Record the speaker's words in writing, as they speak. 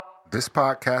This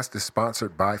podcast is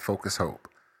sponsored by Focus Hope.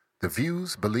 The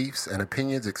views, beliefs, and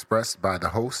opinions expressed by the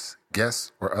hosts,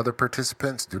 guests, or other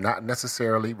participants do not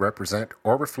necessarily represent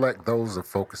or reflect those of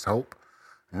Focus Hope,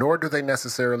 nor do they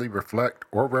necessarily reflect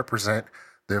or represent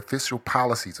the official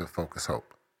policies of Focus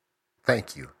Hope.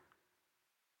 Thank you.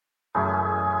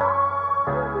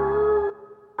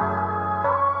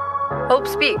 Hope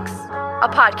Speaks, a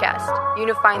podcast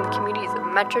unifying the communities of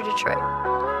Metro Detroit.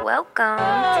 Welcome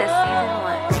to Season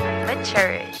 1,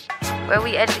 Maturish, where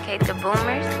we educate the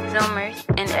boomers, zoomers,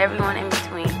 and everyone in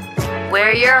between.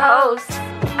 We're your hosts,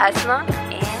 Esma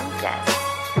and Jess.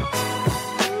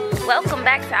 Welcome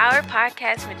back to our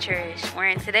podcast, Maturish, where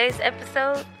in today's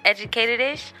episode,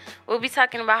 Educated-ish, we'll be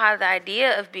talking about how the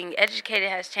idea of being educated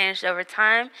has changed over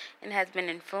time and has been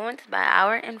influenced by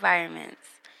our environments.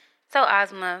 So,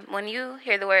 Ozma, when you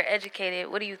hear the word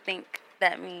educated, what do you think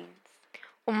that means?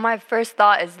 Well, my first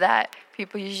thought is that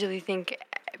people usually think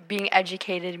being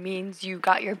educated means you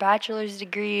got your bachelor's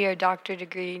degree or doctorate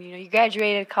degree, and you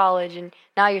graduated college and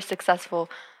now you're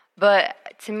successful. But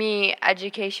to me,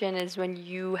 education is when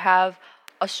you have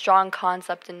a strong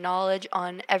concept and knowledge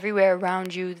on everywhere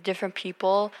around you, the different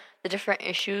people, the different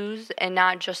issues, and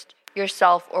not just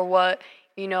yourself or what,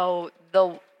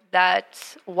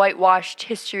 that whitewashed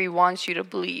history wants you to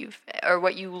believe, or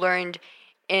what you learned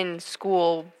in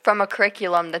school from a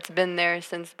curriculum that's been there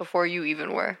since before you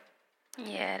even were.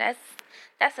 Yeah,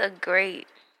 that's a great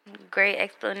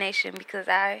explanation, because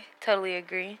I totally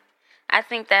agree. I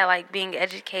think that being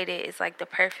educated is the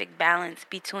perfect balance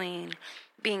between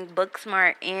being book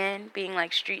smart and being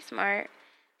street smart.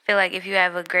 I feel like if you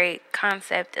have a great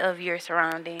concept of your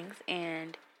surroundings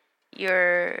and you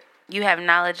have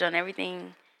knowledge on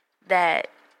everything that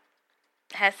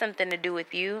has something to do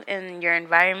with you and your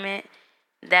environment,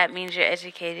 that means you're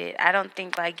educated. I don't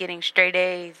think getting straight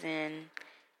A's and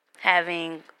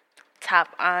having top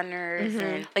honors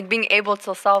and being able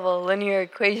to solve a linear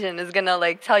equation is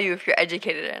gonna tell you if you're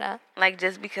educated or not.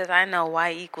 Just because I know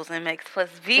y equals mx plus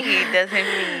b doesn't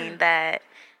mean that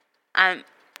I'm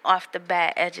off the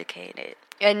bat educated.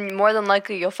 And more than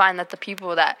likely, you'll find that the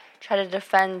people that try to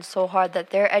defend so hard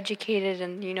that they're educated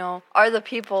and, are the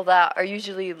people that are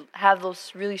usually have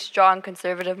those really strong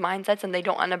conservative mindsets, and they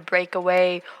don't want to break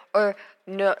away or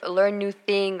learn new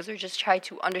things or just try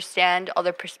to understand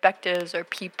other perspectives or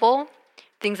people,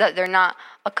 things that they're not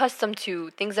accustomed to,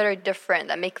 things that are different,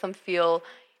 that make them feel,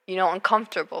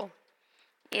 uncomfortable.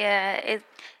 Yeah,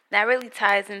 that really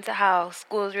ties into how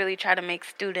schools really try to make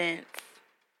students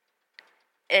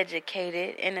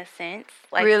educated in a sense.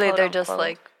 Really, they're just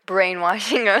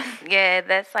brainwashing us. Yeah,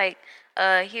 that's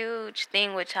a huge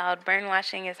thing with child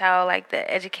brainwashing, is how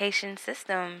the education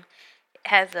system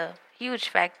has a huge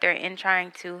factor in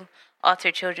trying to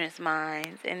alter children's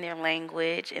minds and their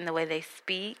language and the way they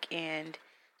speak and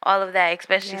all of that,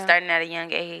 especially starting at a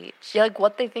young age. Yeah,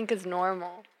 what they think is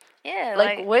normal. Yeah,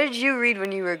 what did you read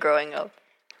when you were growing up?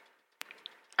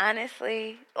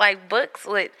 Honestly, books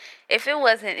with, if it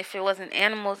wasn't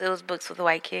animals, it was books with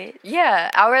white kids. Yeah,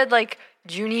 I read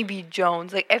Junie B.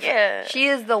 Jones. She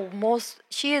is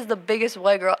the biggest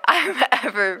white girl I've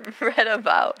ever read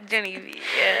about. Junie B.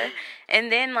 Yeah,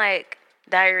 and then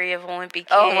Diary of a Wimpy Kid.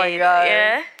 Oh my god.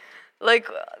 Yeah,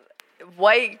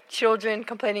 white children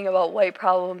complaining about white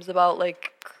problems, about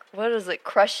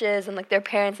crushes and their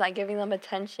parents not giving them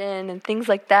attention and things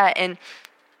like that. And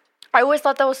I always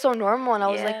thought that was so normal, and I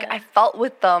was I felt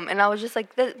with them, and I was just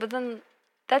but then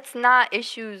that's not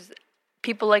issues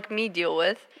people like me deal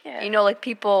with. Yeah.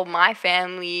 People, my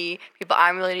family, people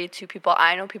I'm related to, people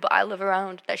I know, people I live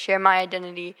around that share my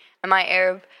identity and my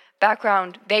Arab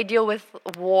background, they deal with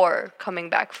war, coming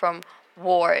back from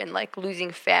war, and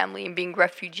losing family and being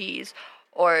refugees,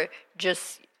 or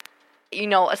just,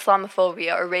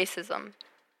 Islamophobia or racism.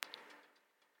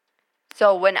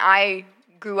 So when I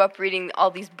grew up reading all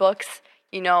these books,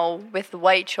 with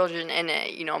white children in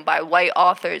it, by white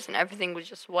authors, and everything was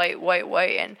just white,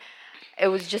 and it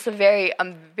was just a very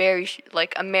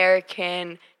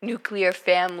American nuclear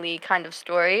family kind of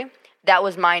story. That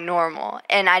was my normal,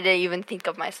 and I didn't even think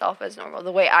of myself as normal,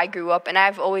 the way I grew up. And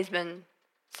I've always been,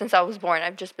 since I was born,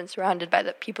 I've just been surrounded by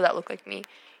the people that look like me,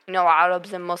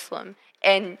 Arabs and Muslim.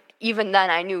 And even then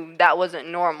I knew that wasn't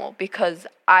normal, because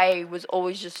I was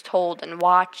always just told and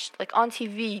watched, on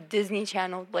TV, Disney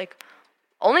Channel,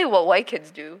 only what white kids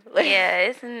do.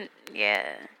 Yeah.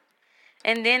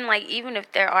 And then, even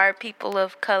if there are people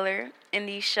of color in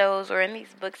these shows or in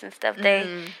these books and stuff,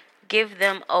 they give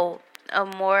them a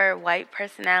more white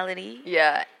personality.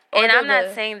 Yeah. And I'm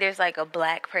not saying there's, a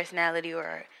black personality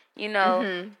or,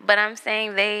 but I'm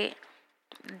saying they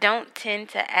don't tend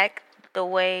to act the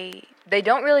way they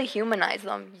don't really humanize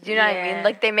them. Do you know what I mean? Yeah.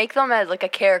 Like, they make them as, like, a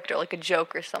character, like a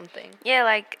joke or something. Yeah,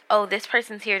 like, oh, this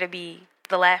person's here to be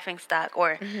the laughing stock,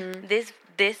 or this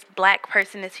black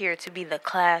person is here to be the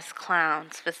class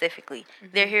clown specifically.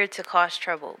 They're here to cause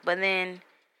trouble. But then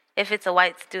if it's a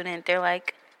white student, they're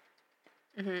like,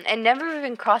 It never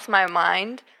even crossed my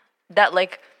mind that,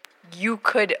 like, you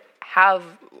could have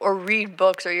or read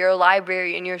books, or your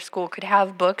library in your school could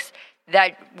have books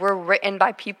that were written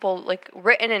by people, like,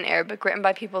 written in Arabic, written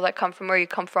by people that come from where you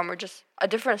come from, or just a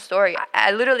different story.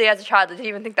 I literally, as a child, I didn't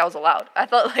even think that was allowed. I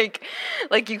thought,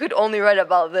 like you could only write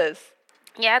about this.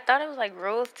 yeah, I thought it was like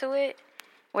rules to it,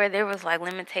 where there was like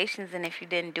limitations, and if you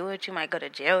didn't do it, you might go to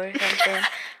jail or something.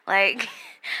 Like,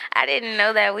 I didn't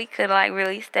know that we could like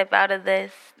really step out of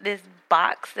this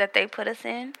box that they put us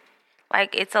in.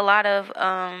 Like, it's a lot of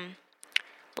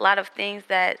things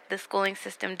that the schooling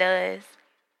system does.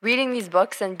 Reading these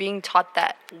books and being taught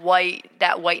that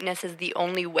whiteness is the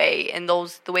only way, and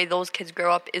the way those kids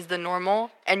grow up is the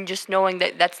normal, and just knowing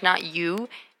that that's not you,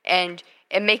 and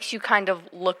it makes you kind of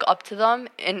look up to them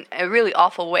in a really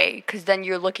awful way, because then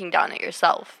you're looking down at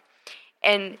yourself.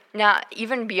 And now,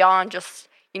 even beyond just,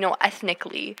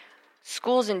 ethnically,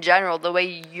 schools in general, the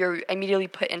way you're immediately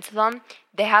put into them,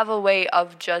 they have a way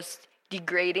of just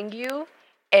degrading you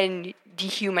and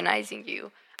dehumanizing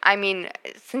you. I mean,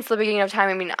 since the beginning of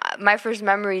time, my first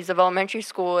memories of elementary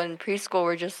school and preschool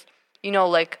were just,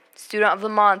 like, student of the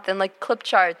month and, like, clip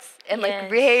charts and, like,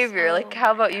 behavior. Oh, like,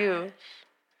 how about you?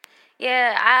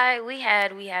 Yeah, we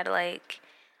had like,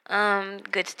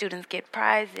 good students get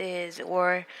prizes,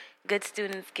 or good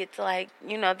students get to, like,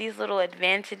 these little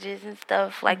advantages and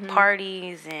stuff, like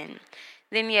parties. And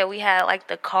then, yeah, we had, like,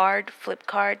 the flip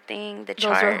card thing, the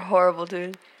chart. Those were horrible,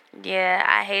 dude. Yeah,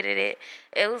 I hated it.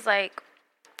 It was, like,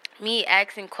 me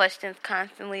asking questions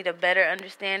constantly to better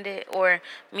understand it, or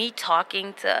me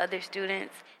talking to other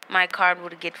students, my card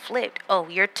would get flipped. Oh,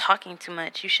 you're talking too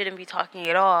much. You shouldn't be talking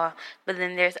at all. But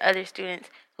then there's other students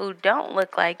who don't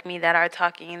look like me that are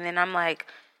talking, and then I'm like,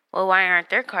 well, why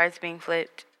aren't their cards being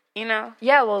flipped? Yeah,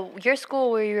 well, your school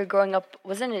where you were growing up,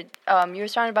 wasn't it, you were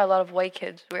surrounded by a lot of white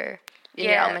kids in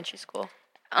your elementary school?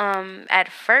 At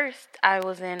first, I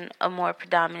was in a more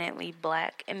predominantly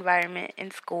black environment in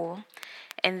school,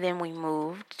 and then we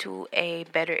moved to a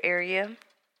better area,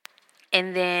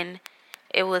 and then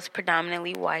it was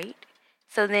predominantly white.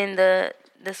 So then the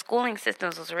schooling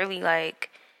systems was really like,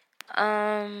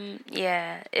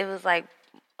 it was like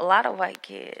a lot of white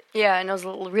kids. Yeah, and it was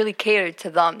really catered to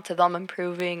them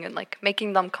improving and, like,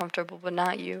 making them comfortable, but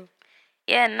not you.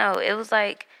 Yeah, no, it was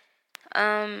like,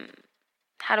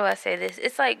 how do I say this?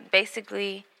 It's like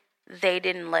basically they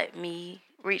didn't let me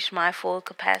reach my full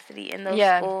capacity in those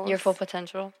schools. Yeah, your full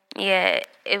potential. Yeah,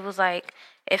 it was like,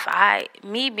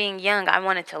 me being young, I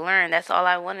wanted to learn. That's all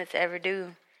I wanted to ever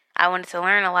do. I wanted to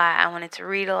learn a lot. I wanted to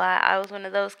read a lot. I was one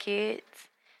of those kids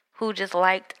who just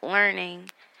liked learning,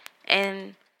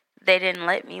 and they didn't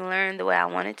let me learn the way I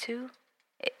wanted to.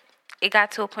 It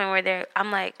got to a point where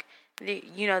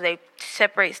they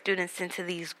separate students into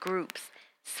these groups: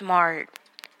 smart,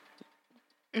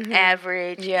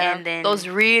 average, and then those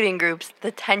reading groups,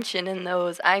 the tension in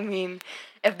those. I mean,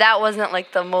 if that wasn't,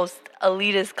 like, the most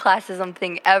elitist classism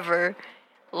thing ever,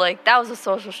 like, that was a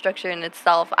social structure in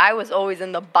itself. I was always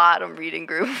in the bottom reading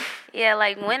group. Yeah,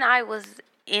 like, when I was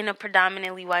in a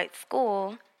predominantly white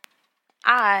school,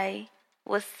 I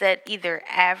was set either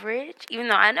average, even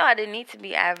though I know I didn't need to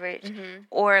be average,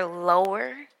 or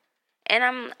lower.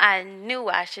 And I knew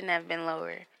I shouldn't have been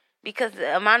lower, because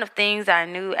the amount of things I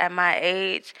knew at my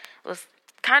age was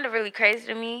kind of really crazy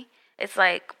to me. It's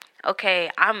like, okay,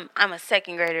 I'm a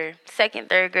second,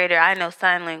 third grader. I know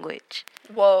sign language.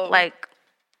 Whoa. Like,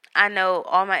 I know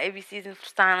all my ABCs in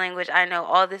sign language. I know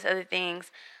all these other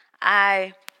things.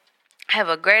 I have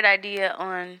a great idea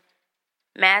on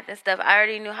math and stuff. I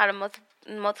already knew how to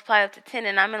multiply up to 10,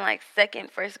 and I'm in, like,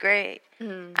 first grade.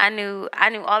 I knew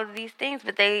all of these things,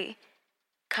 but they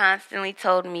constantly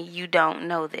told me, you don't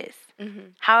know this.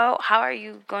 How are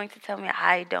you going to tell me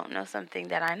I don't know something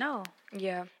that I know?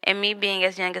 Yeah. And me being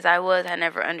as young as I was, I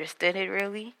never understood it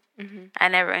really. I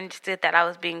never understood that I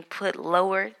was being put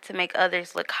lower to make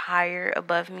others look higher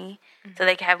above me, so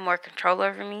they could have more control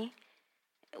over me,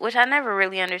 which I never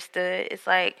really understood. It's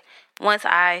like, once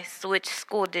I switched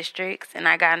school districts and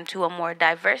I got into a more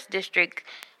diverse district,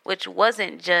 which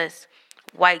wasn't just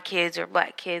white kids or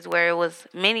black kids, where it was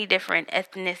many different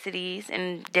ethnicities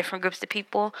and different groups of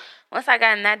people. Once I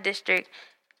got in that district,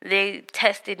 they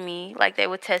tested me like they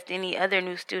would test any other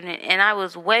new student, and I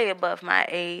was way above my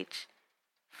age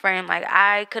frame. Like,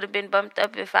 I could have been bumped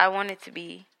up if I wanted to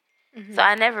be. So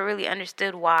I never really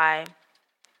understood why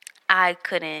I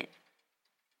couldn't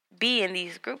be in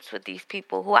these groups with these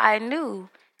people who I knew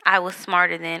I was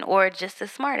smarter than or just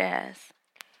as smart as.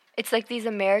 It's like these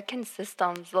American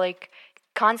systems, like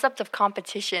concept of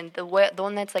competition, the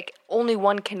one that's like only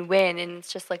one can win, and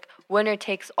it's just like winner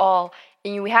takes all,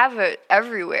 and we have it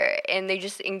everywhere, and they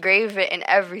just engrave it in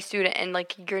every student, and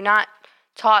like you're not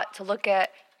taught to look at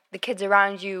the kids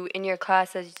around you in your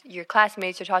class as your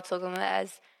classmates. You're taught to look at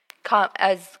them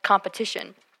as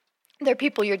competition. They're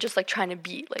people you're just like trying to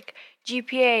beat, like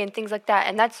GPA and things like that,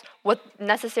 and that's what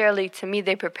necessarily to me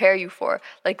they prepare you for,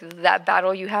 like that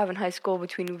battle you have in high school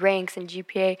between ranks and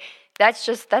GPA. That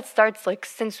starts like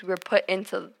since we're put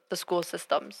into the school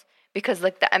systems, because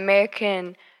like the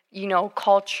American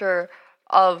culture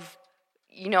of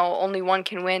only one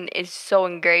can win is so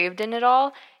engraved in it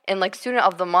all. And like student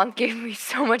of the month gave me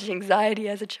so much anxiety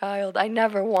as a child. I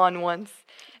never won once.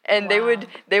 And Wow.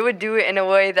 they would do it in a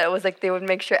way that was like they would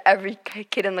make sure every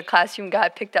kid in the classroom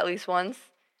got picked at least once.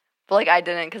 But like I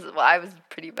didn't, because I was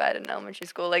pretty bad in elementary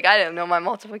school. Like I didn't know my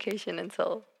multiplication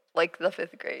until like the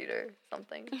 5th grade or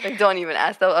something. Like don't even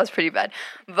ask. That was pretty bad.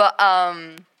 But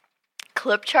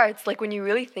clip charts, like when you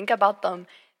really think about them,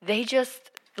 they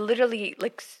just literally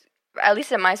like at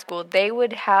least at my school, they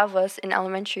would have us in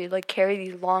elementary like carry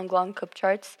these long clip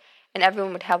charts, and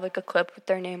everyone would have like a clip with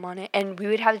their name on it, and we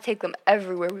would have to take them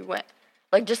everywhere we went,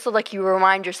 like just so like you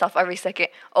remind yourself every second,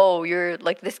 oh, you're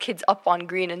like this kid's up on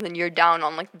green and then you're down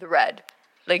on like the red,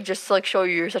 like just to like show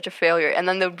you you're such a failure. And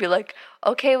then they would be like,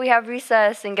 okay, we have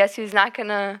recess, and guess who's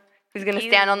gonna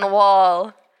stand on the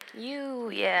wall?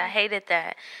 Yeah, I hated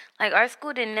that. Like our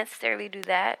school didn't necessarily do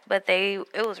that, but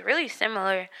it was really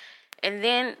similar. And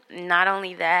then not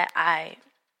only that,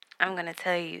 I'm gonna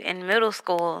tell you, in middle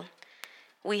school,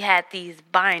 we had these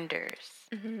binders.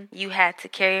 Mm-hmm. You had to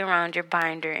carry around your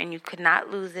binder, and you could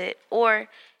not lose it, or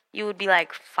you would be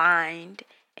like fined,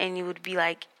 and you would be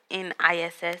like in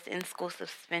ISS, in school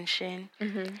suspension.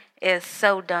 Mm-hmm. It's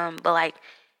so dumb, but like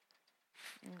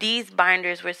these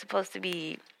binders were supposed to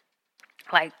be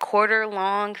like quarter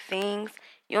long things.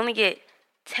 You only get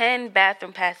 10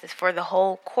 bathroom passes for the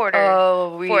whole quarter.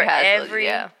 Oh, we had every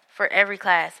those, yeah. For every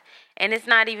class, and it's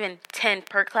not even 10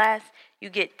 per class. You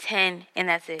get 10, and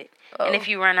that's it. Oh. And if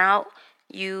you run out,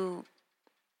 you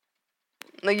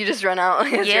just run out.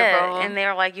 It's your problem. And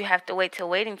they're like, you have to wait till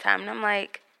waiting time, and I'm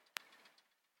like,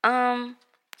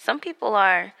 some people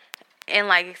are, and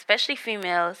like especially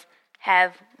females,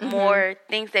 have more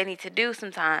things they need to do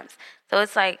sometimes. So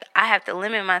it's like I have to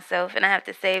limit myself, and I have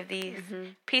to save these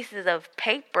pieces of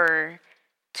paper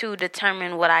to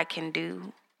determine what I can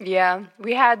do. Yeah,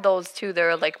 we had those too. They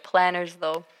were like planners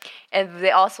though. And they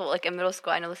also, like in middle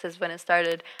school, I know this is when it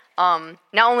started, not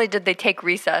only did they take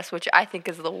recess, which I think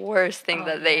is the worst thing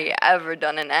they ever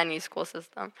done in any school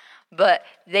system, but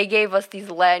they gave us these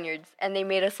lanyards, and they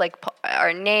made us like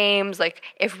our names, like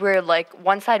if we're like,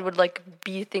 one side would like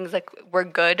be things like we're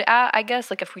good at, I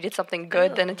guess, like if we did something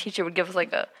good, then a teacher would give us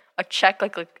like a check,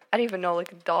 like I don't even know,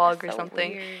 like a dog or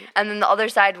something. Weird. And then the other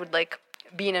side would like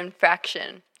be an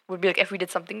infraction. Would be like if we did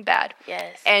something bad.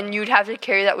 Yes. And you'd have to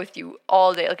carry that with you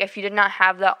all day. Like if you did not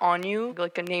have that on you,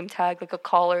 like a name tag, like a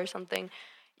collar or something,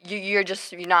 you're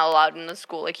not allowed in the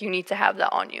school. Like you need to have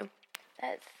that on you.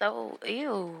 That's so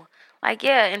ew. Like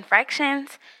yeah,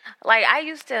 infractions. Like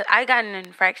I got an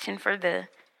infraction for the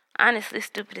honestly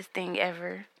stupidest thing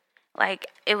ever. Like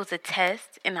it was a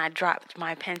test, and I dropped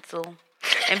my pencil,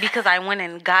 and because I went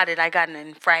and got it, I got an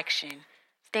infraction.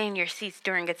 Stay in your seats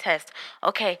during a test.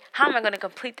 Okay, how am I going to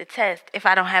complete the test if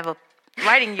I don't have a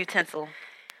writing utensil?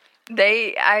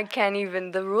 I can't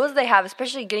even, the rules they have,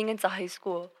 especially getting into high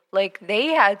school, like they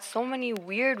had so many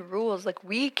weird rules. Like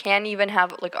we can't even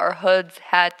have like our hoods,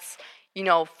 hats,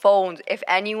 phones. If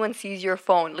anyone sees your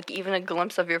phone, like even a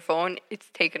glimpse of your phone, it's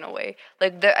taken away.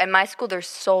 Like in my school, they're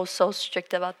so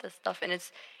strict about this stuff, and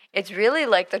it's really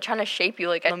like they're trying to shape you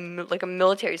like a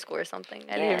military school or something.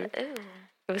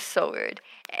 It was so weird.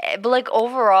 But, like,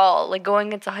 overall, like,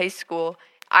 going into high school,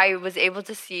 I was able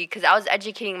to see, because I was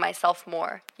educating myself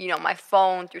more. My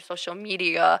phone, through social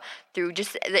media, through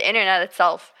just the internet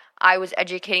itself. I was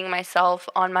educating myself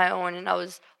on my own, and I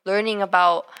was learning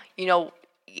about,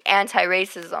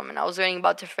 anti-racism, and I was learning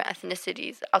about different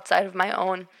ethnicities outside of my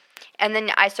own. And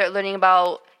then I started learning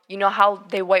about, how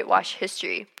they whitewash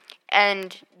history.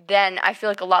 And then I feel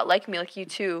like a lot like me, like you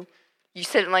too, you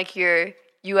sit in, like, your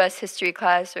U.S. history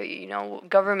class or,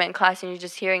 government class, and you're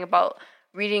just hearing about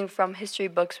reading from history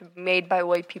books made by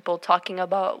white people talking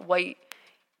about white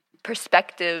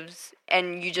perspectives,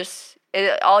 and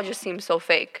it all just seems so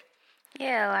fake.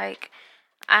 Yeah, like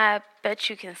I bet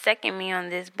you can second me on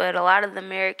this, but a lot of the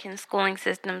American schooling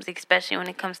systems, especially when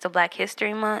it comes to Black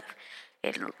History Month,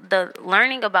 the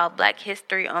learning about Black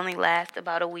history only lasts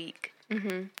about a week.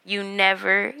 Mm-hmm. You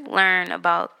never learn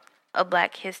about a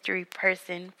Black history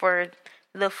person for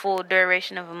the full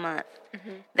duration of a month.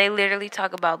 Mm-hmm. They literally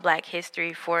talk about Black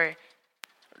history for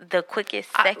the quickest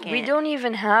second. We don't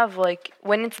even have, like,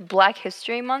 when it's Black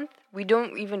History Month, we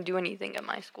don't even do anything at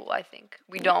my school, I think.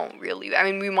 We don't really. I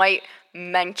mean, we might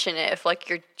mention it if, like,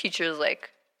 your teacher's,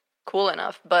 like, cool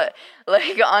enough. But,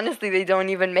 like, honestly, they don't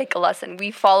even make a lesson.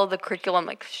 We follow the curriculum,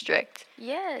 like, strict.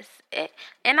 Yes.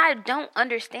 And I don't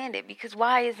understand it, because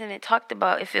why isn't it talked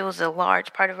about if it was a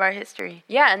large part of our history?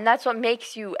 Yeah, and that's what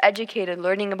makes you educated,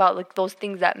 learning about, like, those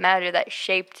things that matter, that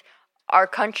shaped our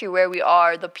country where we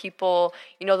are, the people,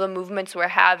 you know, the movements we're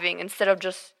having, instead of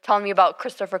just telling me about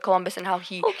Christopher Columbus and how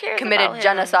he committed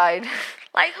genocide.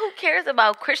 Like, who cares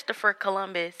about Christopher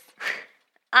Columbus?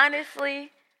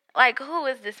 Honestly, like, who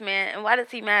is this man, and why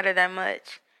does he matter that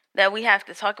much that we have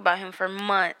to talk about him for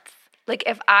months? Like,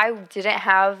 if I didn't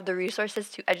have the resources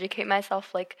to educate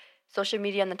myself, like social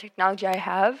media and the technology I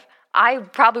have, I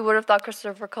probably would have thought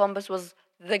Christopher Columbus was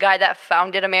the guy that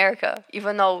founded America,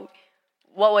 even though,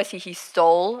 what was he? He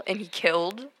stole and he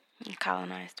killed. He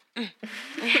colonized. But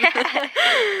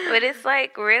it's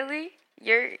like, really?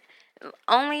 You're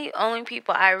only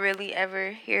people I really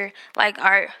ever hear, like,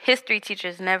 our history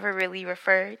teachers never really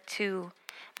refer to.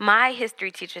 My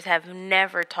history teachers have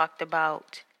never talked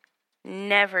about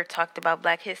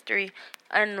Black history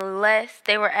unless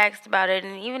they were asked about it.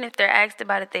 And even if they're asked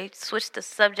about it, they switch the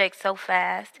subject so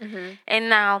fast. Mm-hmm. And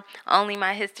now only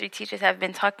my history teachers have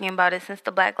been talking about it since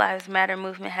the Black Lives Matter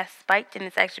movement has spiked and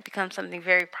it's actually become something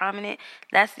very prominent.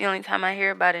 That's the only time I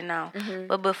hear about it now. Mm-hmm.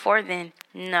 But before then,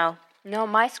 no. No,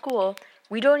 my school,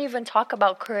 we don't even talk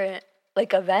about current,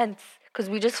 like, events, because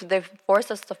they've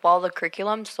forced us to follow the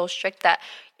curriculum so strict that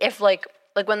if, like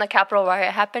when the Capitol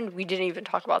riot happened, we didn't even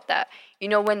talk about that. You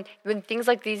know, when things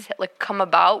like these, like, come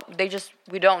about,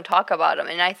 we don't talk about them.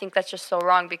 And I think that's just so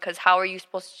wrong, because how are you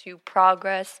supposed to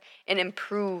progress and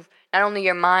improve not only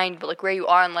your mind, but, like, where you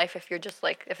are in life if you're just,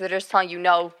 like, if they're just telling you,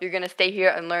 no, you're going to stay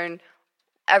here and learn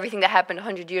everything that happened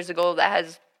 100 years ago that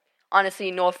has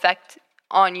honestly no effect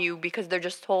on you, because they're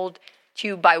just told to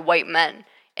you by white men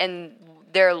and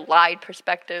their lied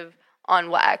perspective on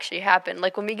what actually happened.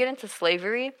 Like, when we get into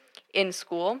slavery in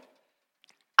school,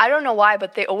 I don't know why,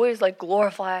 but they always, like,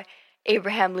 glorify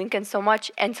Abraham Lincoln so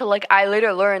much, and so, like, I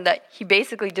later learned that he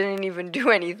basically didn't even do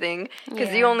anything, because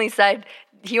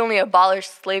he only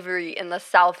abolished slavery in the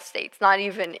South states, not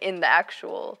even in the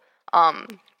actual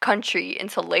country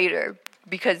until later,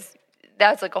 because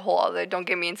that's, like, a whole other, don't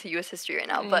get me into U.S. history right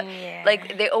now, but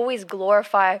like, they always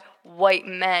glorify white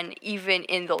men even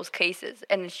in those cases,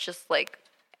 and it's just like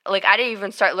I didn't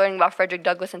even start learning about Frederick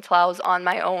Douglass until I was on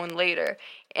my own later,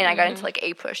 and I got into, like,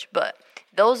 APUSH. But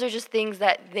those are just things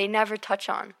that they never touch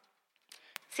on.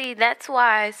 See, that's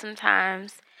why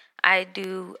sometimes I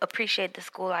do appreciate the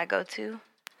school I go to,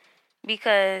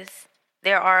 because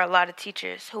there are a lot of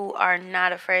teachers who are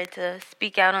not afraid to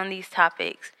speak out on these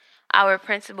topics. Our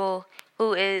principal,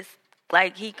 who is,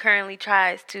 like, he currently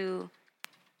tries to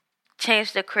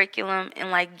change the curriculum and,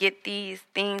 like, get these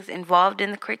things involved in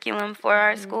the curriculum for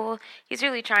our school. He's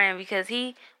really trying, because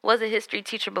he was a history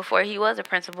teacher before he was a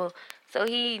principal, so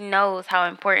he knows how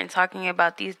important talking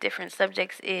about these different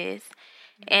subjects is.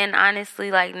 And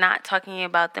honestly, like, not talking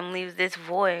about them leaves this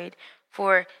void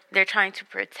for they're trying to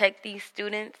protect these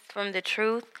students from the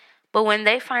truth. But when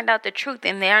they find out the truth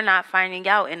and they're not finding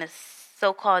out in a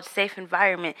so-called safe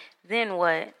environment, then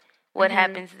what? What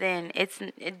happens then?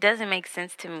 It doesn't make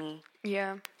sense to me.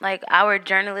 Yeah. Like, our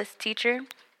journalist teacher,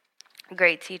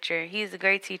 great teacher. He's a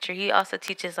great teacher. He also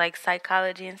teaches, like,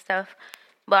 psychology and stuff.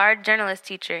 But our journalist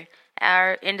teacher,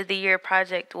 our end of the year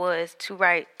project was to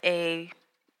write a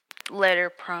letter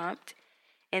prompt.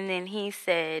 And then he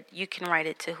said, you can write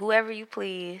it to whoever you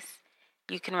please.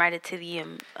 You can write it to the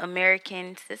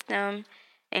American system.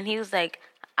 And he was like,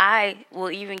 I will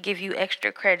even give you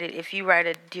extra credit if you write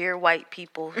a Dear White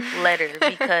People letter,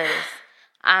 because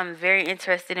I'm very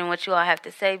interested in what you all have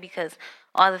to say, because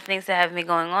all the things that have been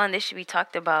going on, this should be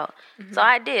talked about. So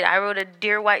I did. I wrote a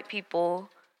Dear White People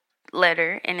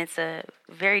letter, and it's a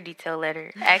very detailed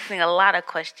letter, asking a lot of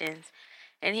questions.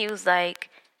 And he was like,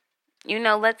 you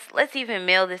know, let's even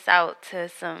mail this out to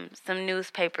some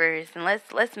newspapers, and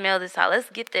let's mail this out. Let's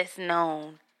get this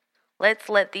known. Let's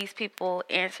let these people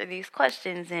answer these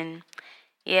questions. And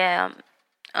yeah,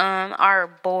 our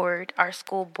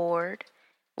school board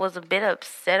was a bit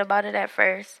upset about it at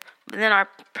first, but then our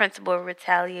principal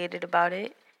retaliated about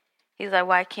it. He's like,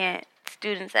 why can't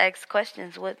students ask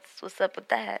questions. What's up with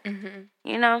that?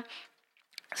 You know,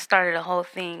 started a whole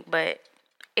thing, but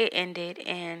it ended,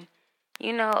 and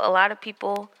you know, a lot of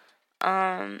people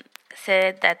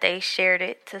said that they shared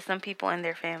it to some people in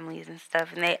their families and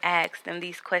stuff, and they asked them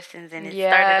these questions, and it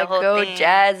started the whole thing.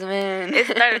 Jasmine. It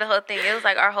started the whole thing. It was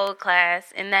like our whole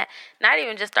class, and that not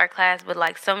even just our class, but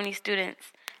like so many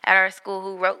students at our school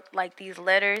who wrote like these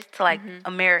letters to like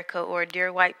America or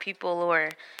Dear White People, or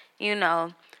you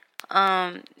know,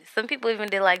 some people even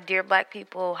did like Dear Black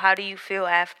People. How do you feel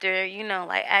after, you know,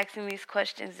 like asking these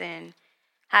questions, and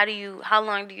how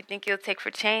long do you think it'll take for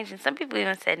change? And some people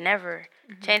even said never.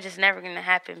 Change is never going to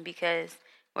happen because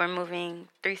we're moving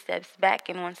 3 steps back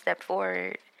and 1 step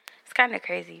forward. It's kind of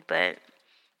crazy, but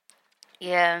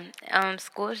yeah,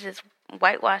 schools just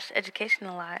whitewash education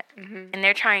a lot, and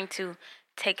they're trying to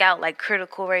take out like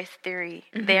critical race theory.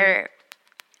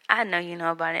 I know you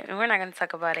know about it, and we're not going to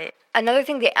talk about it. Another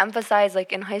thing they emphasize,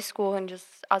 like in high school and just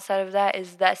outside of that,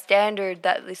 is that standard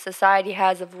that the society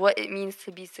has of what it means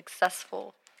to be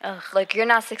successful. Ugh. Like, you're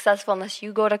not successful unless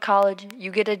you go to college,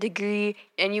 you get a degree,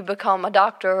 and you become a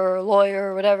doctor or a lawyer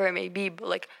or whatever it may be. But,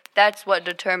 like, that's what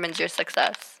determines your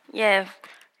success. Yeah.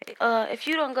 If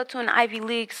you don't go to an Ivy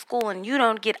League school and you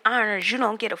don't get honors, you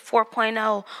don't get a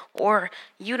 4.0, or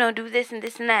you don't do this and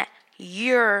this and that,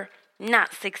 you're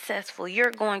not successful. You're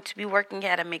going to be working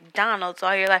at a McDonald's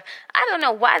all your life. I don't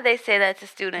know why they say that to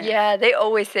students. Yeah, they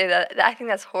always say that. I think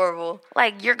that's horrible.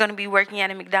 Like, you're going to be working at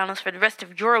a McDonald's for the rest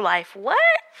of your life. What?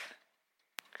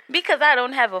 Because I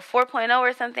don't have a 4.0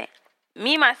 or something?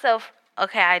 Me, myself,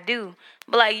 okay, I do.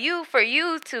 But, like, for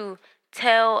you to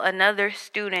tell another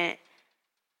student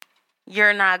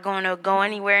you're not going to go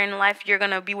anywhere in life, you're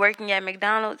going to be working at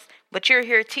McDonald's, but you're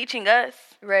here teaching us.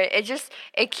 Right.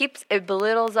 It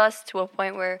belittles us to a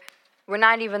point where we're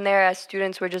not even there as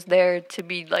students. We're just there to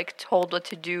be, like, told what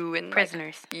to do. And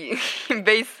prisoners. Like,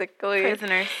 basically.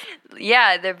 Prisoners.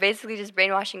 Yeah, they're basically just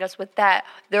brainwashing us with that,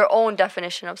 their own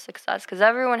definition of success. Because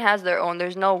everyone has their own.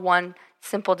 There's no one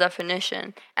simple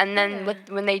definition. And then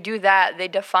when they do that, they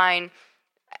define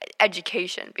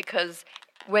education. Because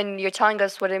when you're telling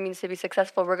us what it means to be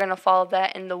successful, we're going to follow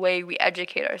that in the way we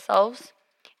educate ourselves.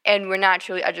 And we're not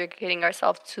truly educating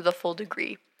ourselves to the full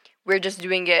degree. We're just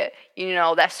doing it, you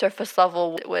know, that surface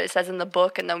level, what it says in the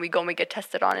book, and then we go and we get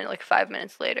tested on it like 5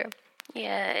 minutes later.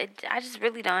 Yeah, I just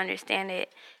really don't understand it.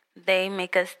 They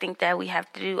make us think that we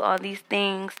have to do all these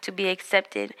things to be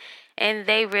accepted, and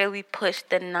they really push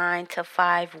the 9 to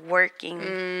 5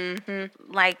 working.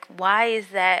 Like, why is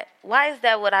that? Why is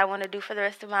that what I want to do for the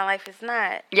rest of my life? It's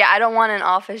not. Yeah, I don't want an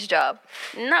office job.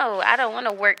 No, I don't want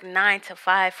to work 9 to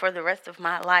 5 for the rest of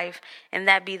my life, and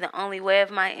that be the only way of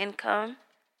my income.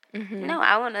 No,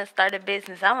 I want to start a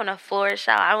business. I want to flourish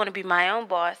out. I want to be my own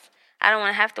boss. I don't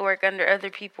want to have to work under other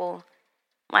people.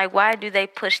 Like, why do they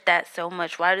push that so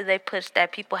much? Why do they push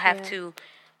that people have to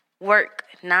work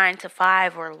 9 to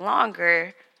 5 or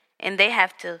longer, and they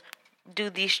have to do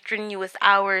these strenuous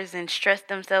hours and stress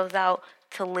themselves out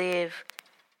to live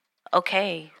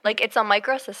okay? Like, it's a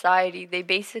micro society. They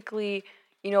basically,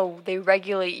 you know, they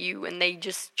regulate you, and they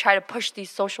just try to push these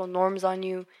social norms on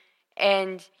you.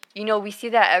 And, you know, we see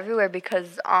that everywhere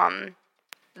because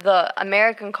the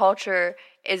American culture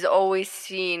is always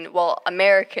seen, well,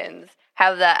 Americans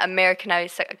have that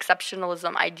Americanized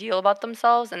exceptionalism ideal about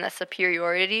themselves and that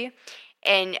superiority.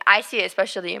 And I see it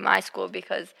especially in my school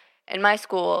because in my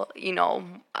school, you know,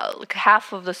 like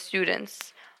half of the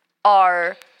students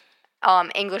are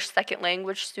English second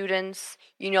language students.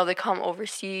 You know, they come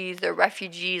overseas, they're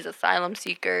refugees, asylum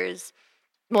seekers.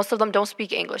 Most of them don't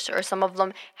speak English, or some of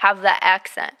them have that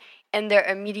accent, and they're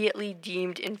immediately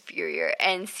deemed inferior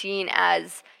and seen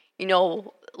as, you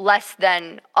know, less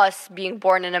than us being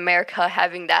born in America,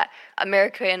 having that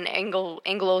American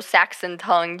Anglo-Saxon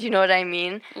tongue. Do you know what I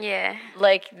mean? Yeah.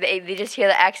 Like, they just hear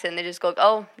the accent, they just go,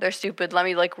 oh, they're stupid. Let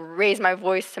me, like, raise my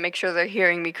voice to make sure they're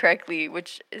hearing me correctly,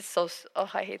 which is so,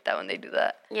 I hate that when they do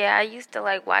that. Yeah, I used to,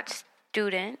 like, watch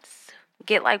students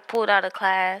get, like, pulled out of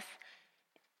class,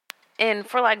 and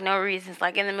for, like, no reasons,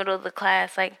 like, in the middle of the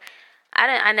class. Like,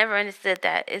 I never understood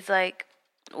that. It's like,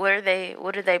 what are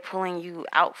they pulling you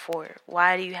out for?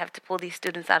 Why do you have to pull these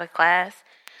students out of class?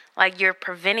 Like, you're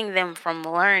preventing them from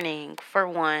learning, for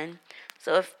one.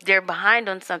 So if they're behind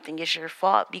on something, it's your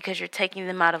fault because you're taking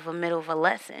them out of the middle of a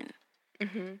lesson.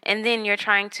 And then you're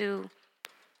trying to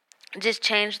just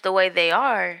change the way they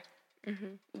are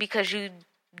because you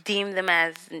deem them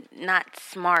as not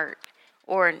smart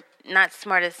or not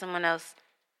smart as someone else.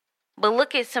 But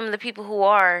look at some of the people who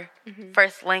are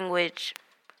first language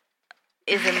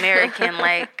is American.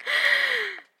 Like,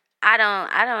 I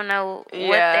don't know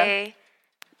what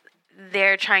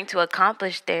they're trying to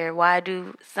accomplish there? Why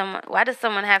does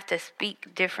someone have to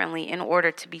speak differently in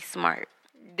order to be smart?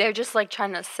 They're just like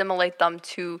trying to assimilate them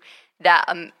to that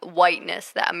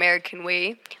whiteness, that American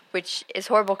way, which is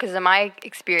horrible because in my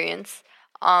experience,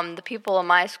 the people in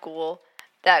my school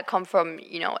that come from,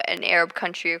 an Arab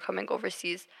country or coming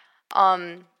overseas,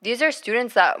 these are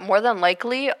students that more than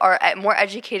likely are more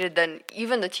educated than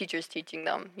even the teachers teaching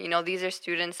them. These are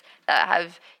students that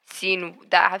have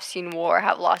seen war,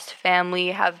 have lost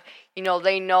family,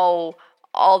 they know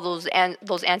all those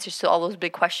answers to all those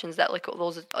big questions that like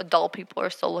those adult people are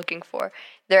still looking for.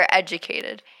 They're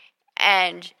educated,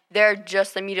 and they're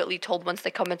just immediately told once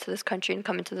they come into this country and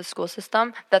come into the school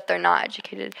system that they're not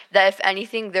educated. That if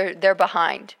anything, they're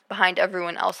behind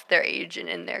everyone else their age and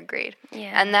in their grade.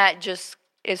 Yeah. And that just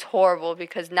is horrible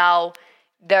because now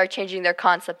they're changing their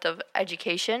concept of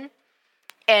education,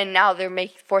 and now they're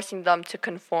forcing them to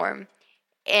conform.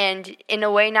 And in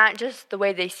a way, not just the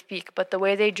way they speak, but the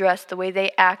way they dress, the way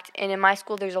they act. And in my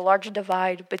school, there's a large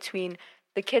divide between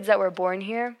the kids that were born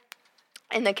here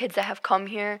and the kids that have come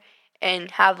here and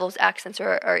have those accents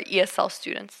or ESL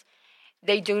students.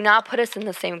 They do not put us in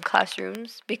the same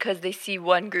classrooms because they see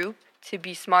one group to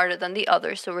be smarter than the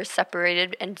other. So we're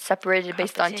separated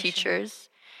based on teachers.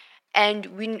 And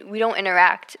we don't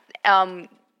interact.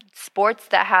 Sports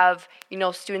that have,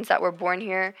 students that were born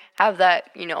here have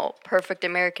that, perfect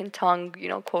American tongue,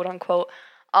 quote unquote,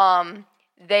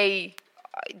 they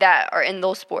that are in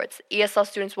those sports, ESL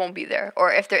students won't be there.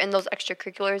 Or if they're in those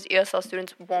extracurriculars, ESL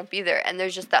students won't be there. And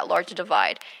there's just that large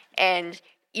divide. And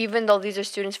even though these are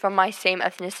students from my same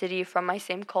ethnicity, from my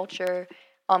same culture,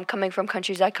 coming from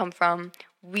countries I come from,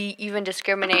 we even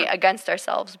discriminate against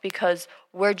ourselves because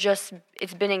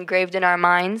it's been engraved in our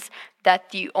minds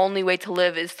that the only way to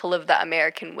live is to live that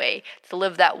American way, to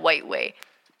live that white way.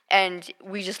 And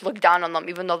we just look down on them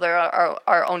even though they're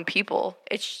our own people.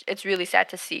 It's really sad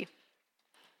to see.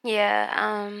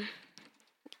 Yeah,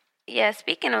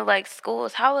 speaking of like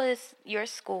schools, how is your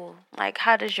school? Like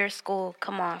how does your school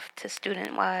come off to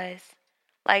student-wise?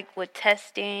 Like with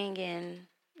testing and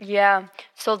Yeah,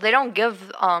 so they don't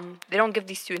give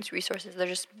these students resources. They're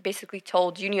just basically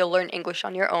told you need to learn English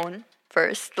on your own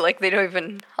first. Like they don't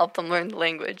even help them learn the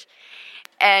language.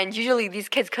 And usually these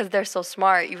kids, because they're so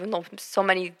smart, even though so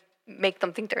many make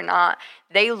them think they're not,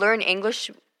 they learn English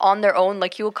on their own.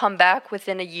 Like you will come back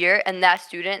within a year, and that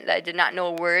student that did not know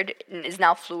a word is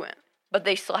now fluent, but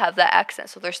they still have that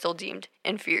accent, so they're still deemed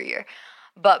inferior.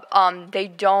 But they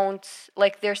don't,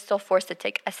 they're still forced to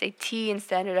take SAT and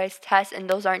standardized tests, and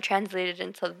those aren't translated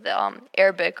into the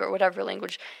Arabic or whatever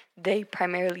language they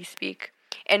primarily speak.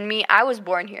 And me, I was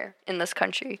born here in this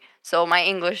country, so my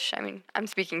English, I'm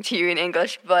speaking to you in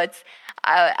English, but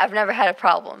I've never had a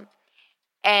problem.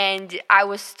 And I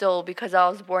was still, because I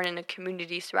was born in a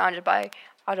community surrounded by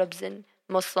Arabs and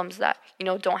Muslims that,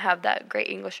 don't have that great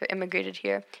English or immigrated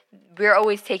here, we're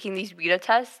always taking these WIDA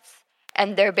tests.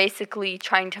 And they're basically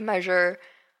trying to measure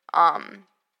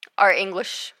our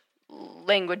English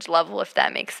language level, if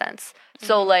that makes sense. Mm-hmm.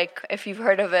 So, if you've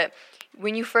heard of it,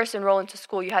 when you first enroll into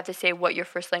school, you have to say what your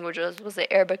first language was. Was it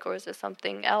Arabic or was it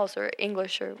something else or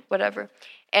English or whatever?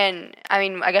 And,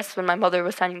 I guess when my mother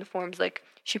was signing the forms,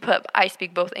 she put, I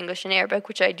speak both English and Arabic,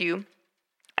 which I do.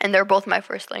 And they're both my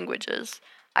first languages.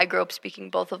 I grew up speaking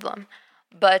both of them.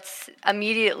 But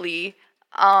immediately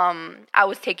I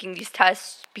was taking these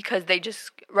tests because they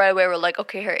just right away were like,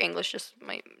 okay, her English just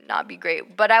might not be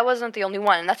great. But I wasn't the only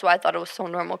one, and that's why I thought it was so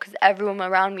normal, because everyone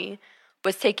around me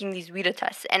was taking these WIDA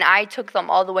tests, and I took them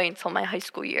all the way until my high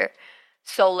school year.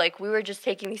 So, we were just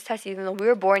taking these tests, even though we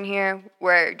were born here,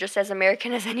 we're just as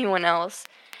American as anyone else,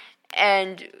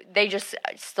 and they just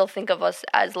still think of us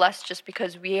as less just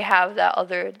because we have that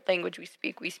other language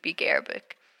we speak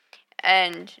Arabic.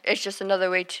 And it's just another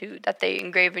way, too, that they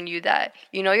engrave in you that,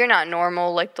 you're not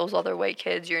normal like those other white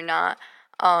kids. You're not,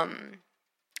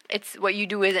 it's what you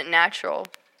do isn't natural.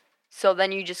 So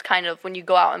then you just kind of, when you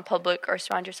go out in public or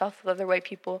surround yourself with other white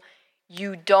people,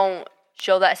 you don't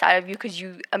show that side of you because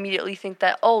you immediately think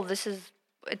that, I'm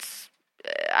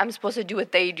supposed to do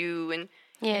what they do. And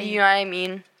you know what I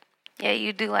mean? Yeah,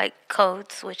 you do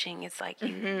code switching. It's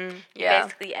you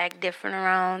basically act different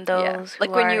around those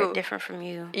who are different from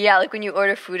you. Yeah, when you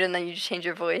order food and then you just change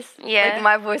your voice. Yeah.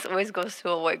 My voice always goes to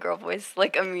a white girl voice,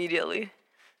 immediately.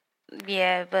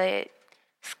 Yeah, but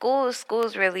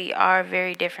schools really are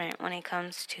very different when it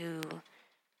comes to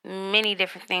many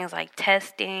different things like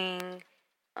testing,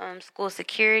 school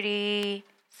security,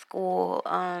 school,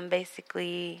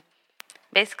 basically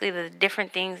the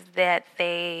different things that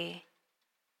they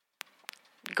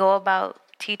go about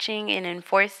teaching and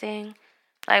enforcing.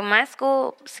 Like my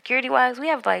school, security wise, we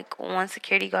have like one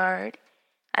security guard.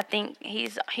 I think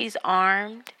he's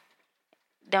armed.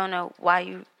 Don't know why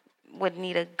you would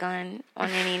need a gun on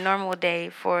any normal day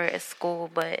for a school,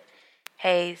 but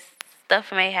hey,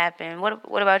 stuff may happen.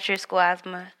 What about your school,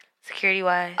 Asma, security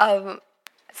wise?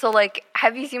 So like,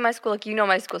 have you seen my school? Like, you know,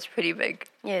 my school's pretty big.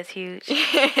 Yeah, it's huge.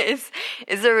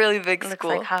 it's a really big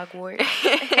school. Looks like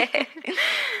Hogwarts.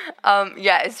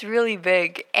 Yeah, it's really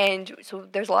big, and so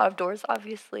there's a lot of doors,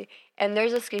 obviously, and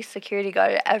there's a security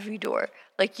guard at every door.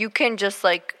 Like, you can just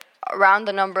like round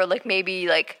the number, like maybe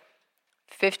like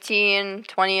 15,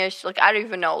 20-ish. Like, I don't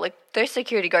even know. Like, there's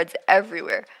security guards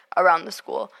everywhere around the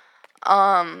school.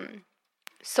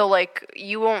 So like,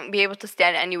 you won't be able to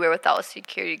stand anywhere without a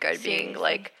security guard being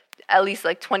like at least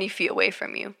like 20 feet away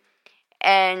from you,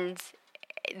 and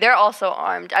they're also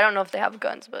armed. I don't know if they have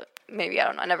guns, but maybe, I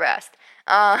don't know. I never asked.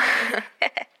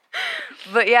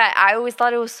 But yeah, I always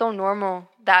thought it was so normal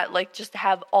that like just to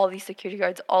have all these security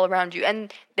guards all around you,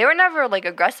 and they were never like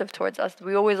aggressive towards us.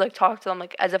 We always like talked to them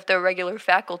like as if they're regular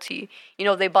faculty. You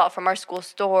know, they bought from our school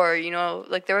store. You know,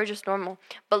 like they were just normal.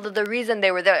 But the reason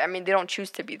they were there, I mean, they don't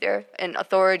choose to be there, and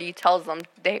authority tells them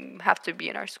they have to be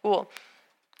in our school.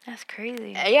 That's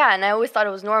crazy. Yeah, and I always thought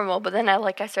it was normal, but then I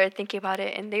started thinking about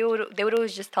it, and they would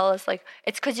always just tell us like,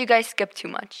 it's because you guys skip too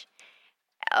much.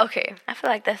 Okay. I feel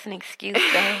like that's an excuse,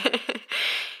 though.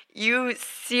 You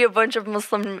see a bunch of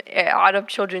Muslim Arab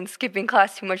children skipping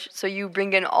class too much, so you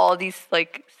bring in all these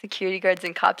like security guards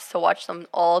and cops to watch them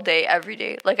all day, every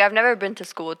day. Like, I've never been to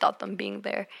school without them being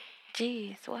there.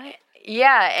 Jeez, what?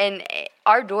 Yeah, and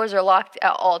our doors are locked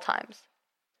at all times.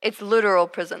 It's literal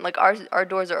prison. Like, our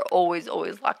doors are always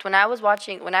locked. When I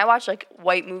watch like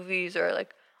white movies or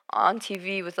like on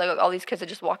TV with like all these kids that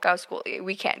just walk out of school,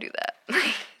 we can't do that.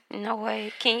 No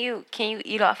way. Can you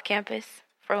eat off campus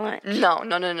for lunch? No.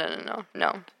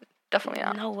 Definitely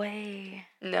not. No way.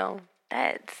 No.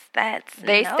 That's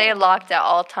They stay locked at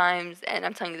all times, and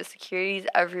I'm telling you, the security's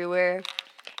everywhere.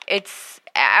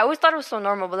 I always thought it was so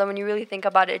normal, but then when you really think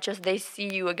about it, it's just they see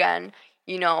you again.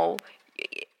 You know,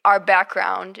 our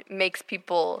background makes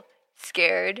people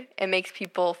scared. It makes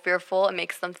people fearful. It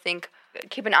makes them think,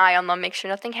 keep an eye on them, make sure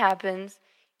nothing happens.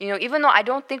 You know, even though I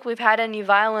don't think we've had any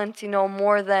violence, you know,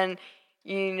 more than,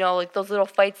 you know, like those little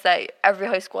fights that every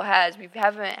high school has. We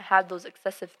haven't had those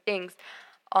excessive things,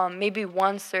 maybe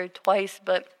once or twice,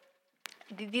 but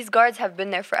these guards have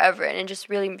been there forever, and it just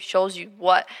really shows you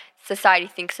what society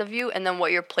thinks of you and then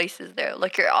what your place is there.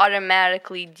 Like, you're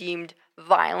automatically deemed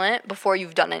violent before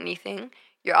you've done anything.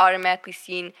 You're automatically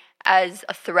seen as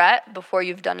a threat before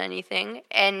you've done anything,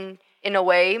 and in a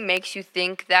way makes you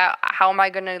think that, how am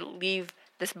I going to leave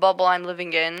this bubble I'm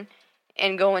living in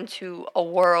and go into a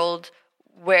world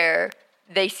where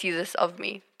they see this of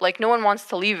me? Like, no one wants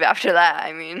to leave after that,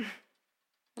 I mean.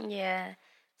 Yeah.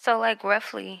 So, like,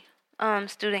 roughly,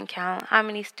 student count, how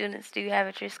many students do you have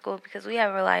at your school? Because we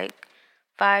have, like,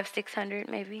 500-600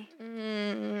 maybe.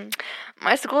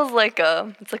 My school is like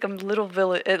it's like a little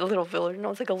village.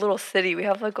 No, it's like a little city. We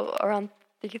have like around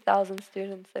 3,000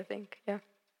 students, I think. Yeah.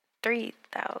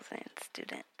 3,000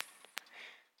 students.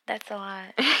 That's a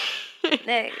lot.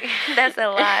 That's a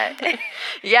lot.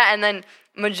 Yeah, and then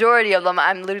majority of them,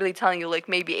 I'm literally telling you, like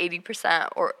maybe 80%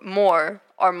 or more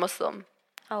are Muslim.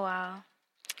 Oh, wow.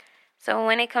 So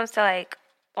when it comes to like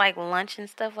lunch and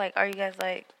stuff, like, are you guys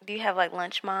like, do you have like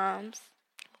lunch moms?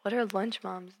 What are lunch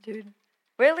moms, dude?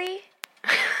 Really?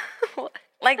 What?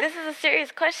 Like, this is a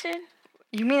serious question?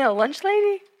 You mean a lunch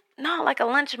lady? No, like a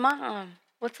lunch mom.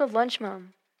 What's a lunch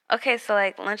mom? Okay, so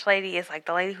like lunch lady is like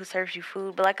the lady who serves you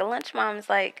food, but like a lunch mom is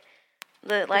like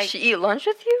the like. Does she eat lunch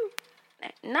with you?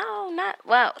 No, not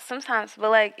well. Sometimes,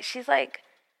 but like she's like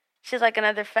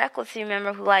another faculty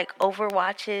member who like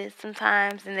overwatches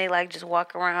sometimes, and they like just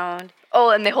walk around. Oh,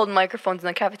 and they hold microphones in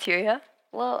the cafeteria?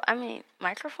 Well, I mean,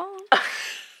 microphones.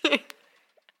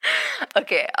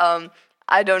 Okay,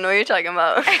 I don't know what you're talking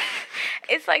about.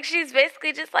 It's like she's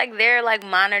basically just like there, like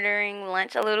monitoring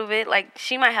lunch a little bit. Like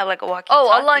she might have like a walkie-talkie.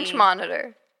 Oh, a lunch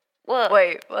monitor. Well,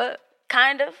 wait, what?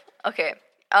 Kind of. Okay.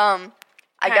 I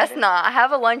guess not. I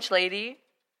have a lunch lady.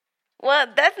 Well,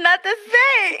 that's not the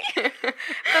same.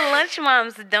 The lunch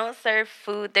moms don't serve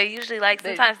food. They're usually like,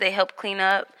 sometimes they help clean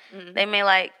up. Mm-hmm. They may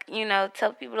like, you know,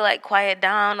 tell people to like quiet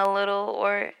down a little,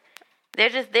 or they're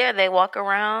just there. They walk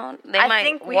around. They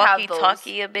might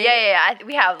walkie-talkie a bit. Yeah,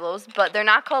 we have those, but they're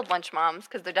not called lunch moms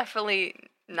because they're definitely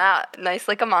not nice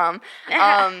like a mom.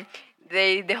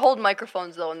 They hold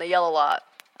microphones though, and they yell a lot.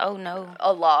 Oh no,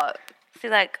 a lot. See,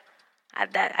 like,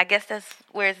 I guess that's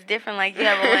where it's different. Like, you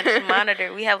have a lunch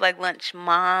monitor. We have like lunch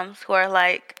moms who are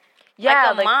like,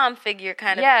 like a mom figure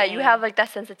kind of thing. Yeah, you have like that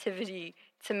sensitivity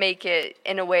to make it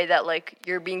in a way that, like,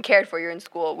 you're being cared for, you're in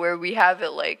school, where we have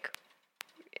it, like,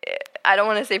 I don't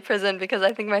want to say prison because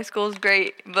I think my school's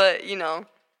great, but, you know.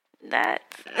 That's,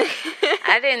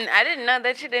 I didn't know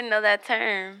that you didn't know that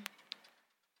term.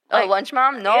 Like, lunch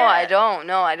mom? No, yeah. I don't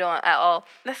at all.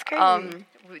 That's crazy.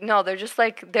 No, they're just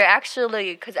like, they're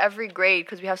actually, because every grade,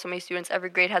 because we have so many students, every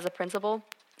grade has a principal.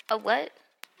 A what?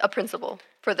 A principal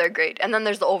for their grade. And then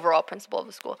there's the overall principal of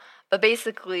the school. But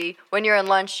basically, when you're in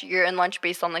lunch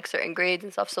based on, like, certain grades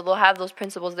and stuff. So they'll have those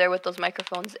principals there with those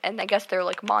microphones, and I guess they're,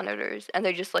 like, monitors, and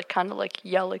they just, like, kind of, like,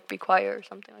 yell, like, be quiet or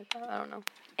something like that. I don't know.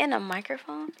 In a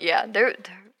microphone? Yeah,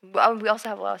 we also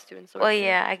have a lot of students. So well,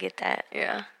 yeah, I get that.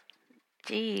 Yeah.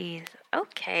 Jeez.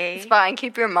 Okay. It's fine.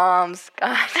 Keep your moms.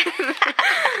 God.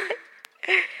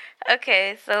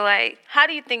 Okay, so, like, how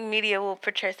do you think media will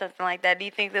portray something like that? Do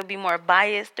you think they'll be more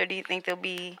biased, or do you think they'll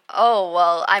be... Oh,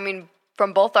 well, I mean,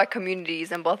 from both our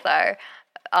communities and both our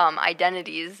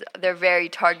identities, they're very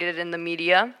targeted in the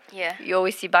media. Yeah. You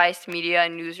always see biased media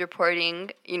and news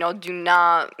reporting. You know, do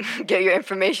not get your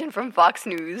information from Fox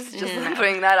News. Just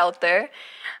putting that out there.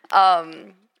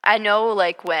 I know,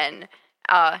 like, when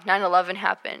 9/11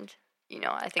 happened, you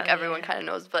know, I think everyone kind of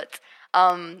knows, but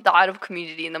the Arab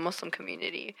community and the Muslim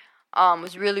community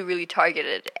was really, really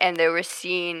targeted, and they were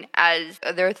seen as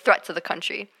they're a threat to the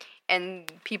country.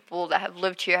 And people that have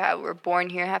lived here, were born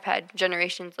here, have had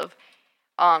generations of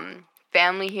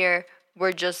family here,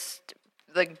 were just,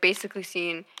 like, basically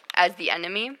seen as the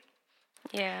enemy.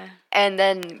 Yeah. And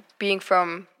then being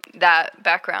from that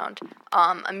background,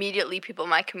 immediately people in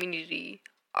my community,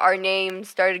 our names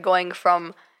started going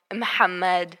from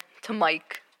Muhammad to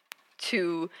Mike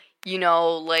to, you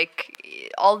know,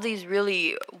 like, all these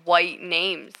really white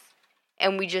names.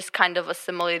 And we just kind of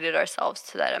assimilated ourselves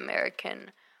to that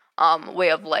American way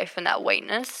of life and that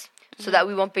whiteness, so that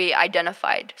we won't be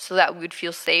identified, so that we would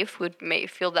feel safe, may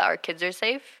feel that our kids are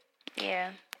safe.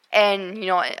 Yeah. And, you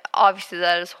know, obviously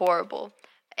that is horrible.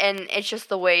 And it's just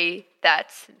the way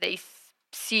that they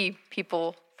see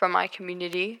people from my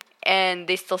community, and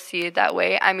they still see it that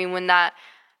way. I mean, when that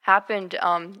happened,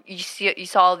 you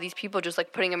saw all these people just,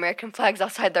 like, putting American flags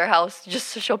outside their house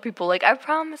just to show people, like, I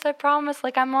promise,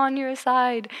 like, I'm on your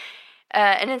side.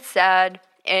 And it's sad.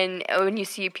 And when you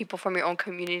see people from your own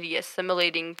community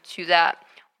assimilating to that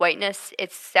whiteness,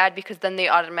 it's sad, because then they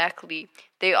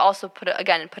also put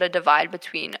a divide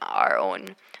between our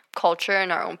own culture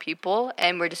and our own people,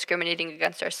 and we're discriminating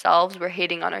against ourselves, we're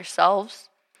hating on ourselves.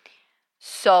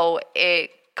 So it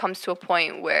comes to a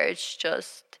point where it's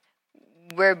just,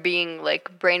 we're being,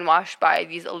 like, brainwashed by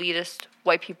these elitist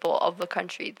white people of the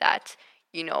country that,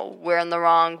 you know, we're in the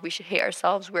wrong, we should hate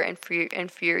ourselves, we're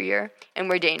inferior, and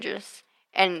we're dangerous.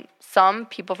 And some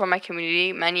people from my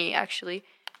community, many actually,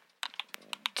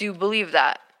 do believe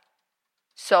that.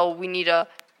 So we need to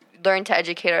learn to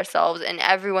educate ourselves, and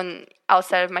everyone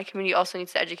outside of my community also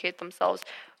needs to educate themselves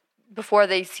before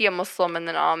they see a Muslim and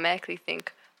then automatically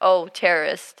think, oh,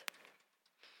 terrorist.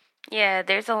 Yeah,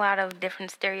 there's a lot of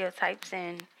different stereotypes,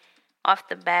 and off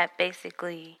the bat,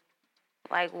 basically,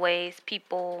 like, ways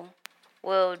people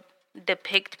will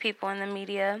depict people in the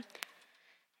media.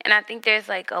 And I think there's,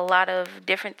 like, a lot of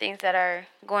different things that are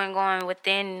going on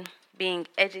within being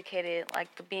educated,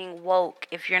 like the being woke.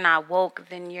 If you're not woke,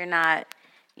 then you're not,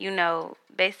 you know,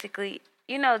 basically,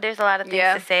 you know, there's a lot of things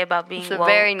to say about being woke. It's a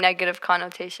very negative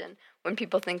connotation when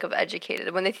people think of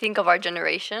educated. When they think of our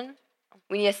generation,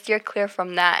 we need to steer clear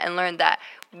from that and learn that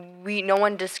no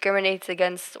one discriminates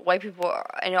against white people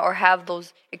or have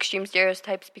those extreme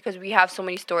stereotypes, because we have so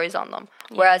many stories on them.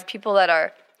 Yeah. Whereas people that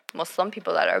are Muslim,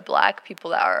 people that are black,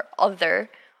 people that are other,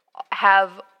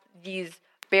 have these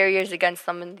barriers against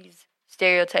them and these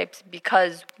stereotypes,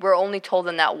 because we're only told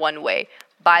in that one way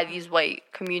by these white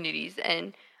communities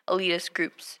and elitist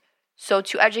groups. So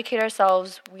to educate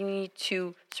ourselves, we need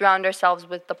to surround ourselves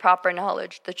with the proper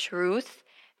knowledge, the truth,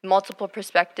 multiple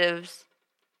perspectives,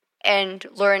 and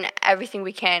learn everything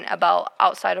we can about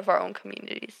outside of our own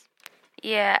communities.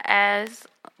 Yeah, as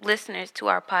listeners to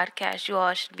our podcast, you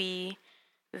all should be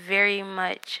very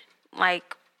much,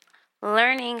 like,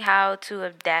 learning how to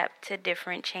adapt to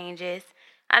different changes.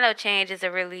 I know change is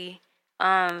a really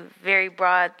very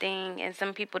broad thing, and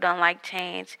some people don't like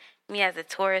change. Me as a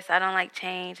tourist, I don't like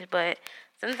change, but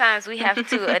sometimes we have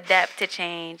to adapt to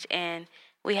change, and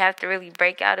we have to really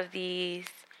break out of these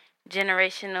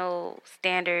generational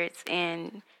standards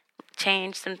and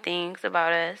change some things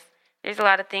about us. There's a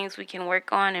lot of things we can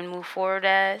work on and move forward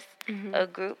as a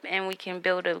group, and we can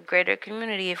build a greater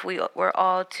community if we're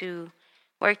all to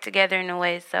work together in a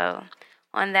way. So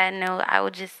on that note, I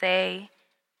would just say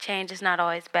change is not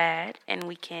always bad, and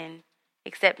we can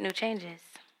accept new changes.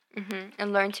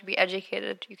 And learn to be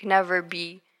educated. You can never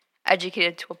be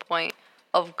educated to a point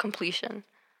of completion.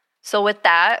 So with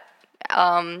that,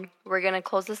 we're going to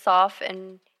close this off,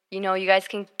 and you guys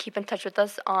can keep in touch with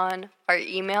us on our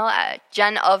email at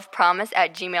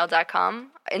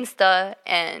genofpromise@gmail.com, Insta,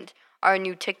 and our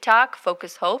new TikTok,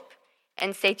 Focus Hope.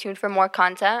 And stay tuned for more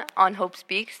content on Hope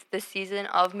Speaks this season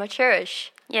of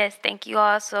Maturish. Yes, thank you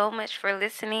all so much for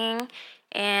listening.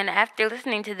 And after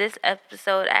listening to this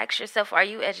episode, ask yourself, are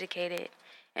you educated?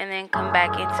 And then come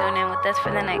back and tune in with us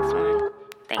for the next one.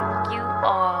 Thank you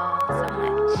all so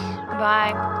much.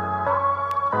 Bye.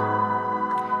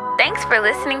 Thanks for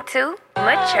listening to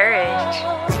Maturish,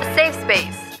 a safe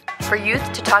space for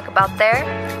youth to talk about their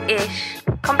ish.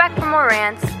 Come back for more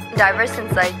rants and diverse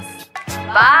insights.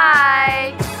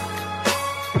 Bye!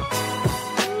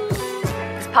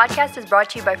 This podcast is brought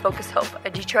to you by Focus Hope, a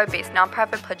Detroit-based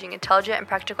nonprofit pledging intelligent and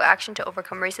practical action to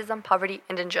overcome racism, poverty,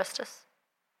 and injustice.